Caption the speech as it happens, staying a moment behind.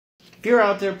If you're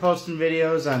out there posting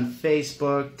videos on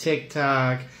Facebook,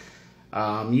 TikTok,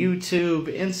 YouTube,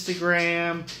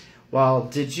 Instagram, well,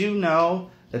 did you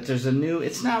know that there's a new,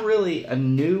 it's not really a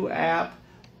new app,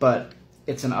 but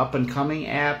it's an up-and-coming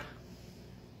app.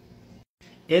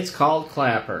 It's called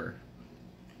Clapper.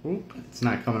 Oop, it's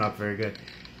not coming up very good.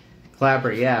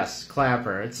 Clapper, yes,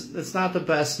 Clapper. It's not the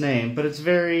best name, but it's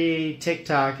very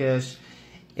TikTok-ish.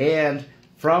 And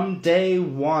from day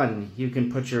one, you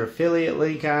can put your affiliate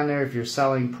link on there if you're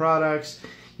selling products.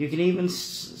 You can even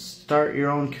start your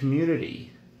own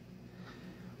community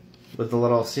with the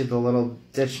little, see the little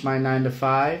ditch my 9 to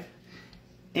 5?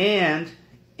 And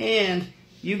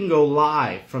you can go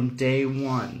live from day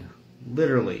one,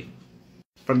 literally.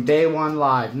 From day one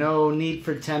live. No need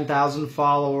for 10,000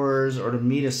 followers or to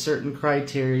meet a certain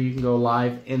criteria. You can go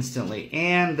live instantly.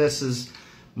 And this is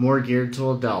more geared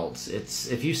to adults. It's,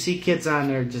 if you see kids on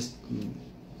there, just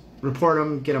report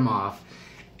them, get them off.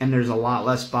 And there's a lot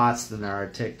less bots than there are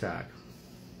TikTok.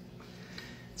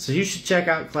 So you should check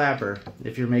out Clapper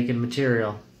if you're making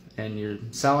material and you're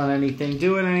selling anything,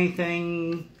 doing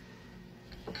anything.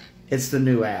 It's the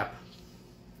new app.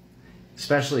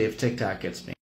 Especially if TikTok gets me.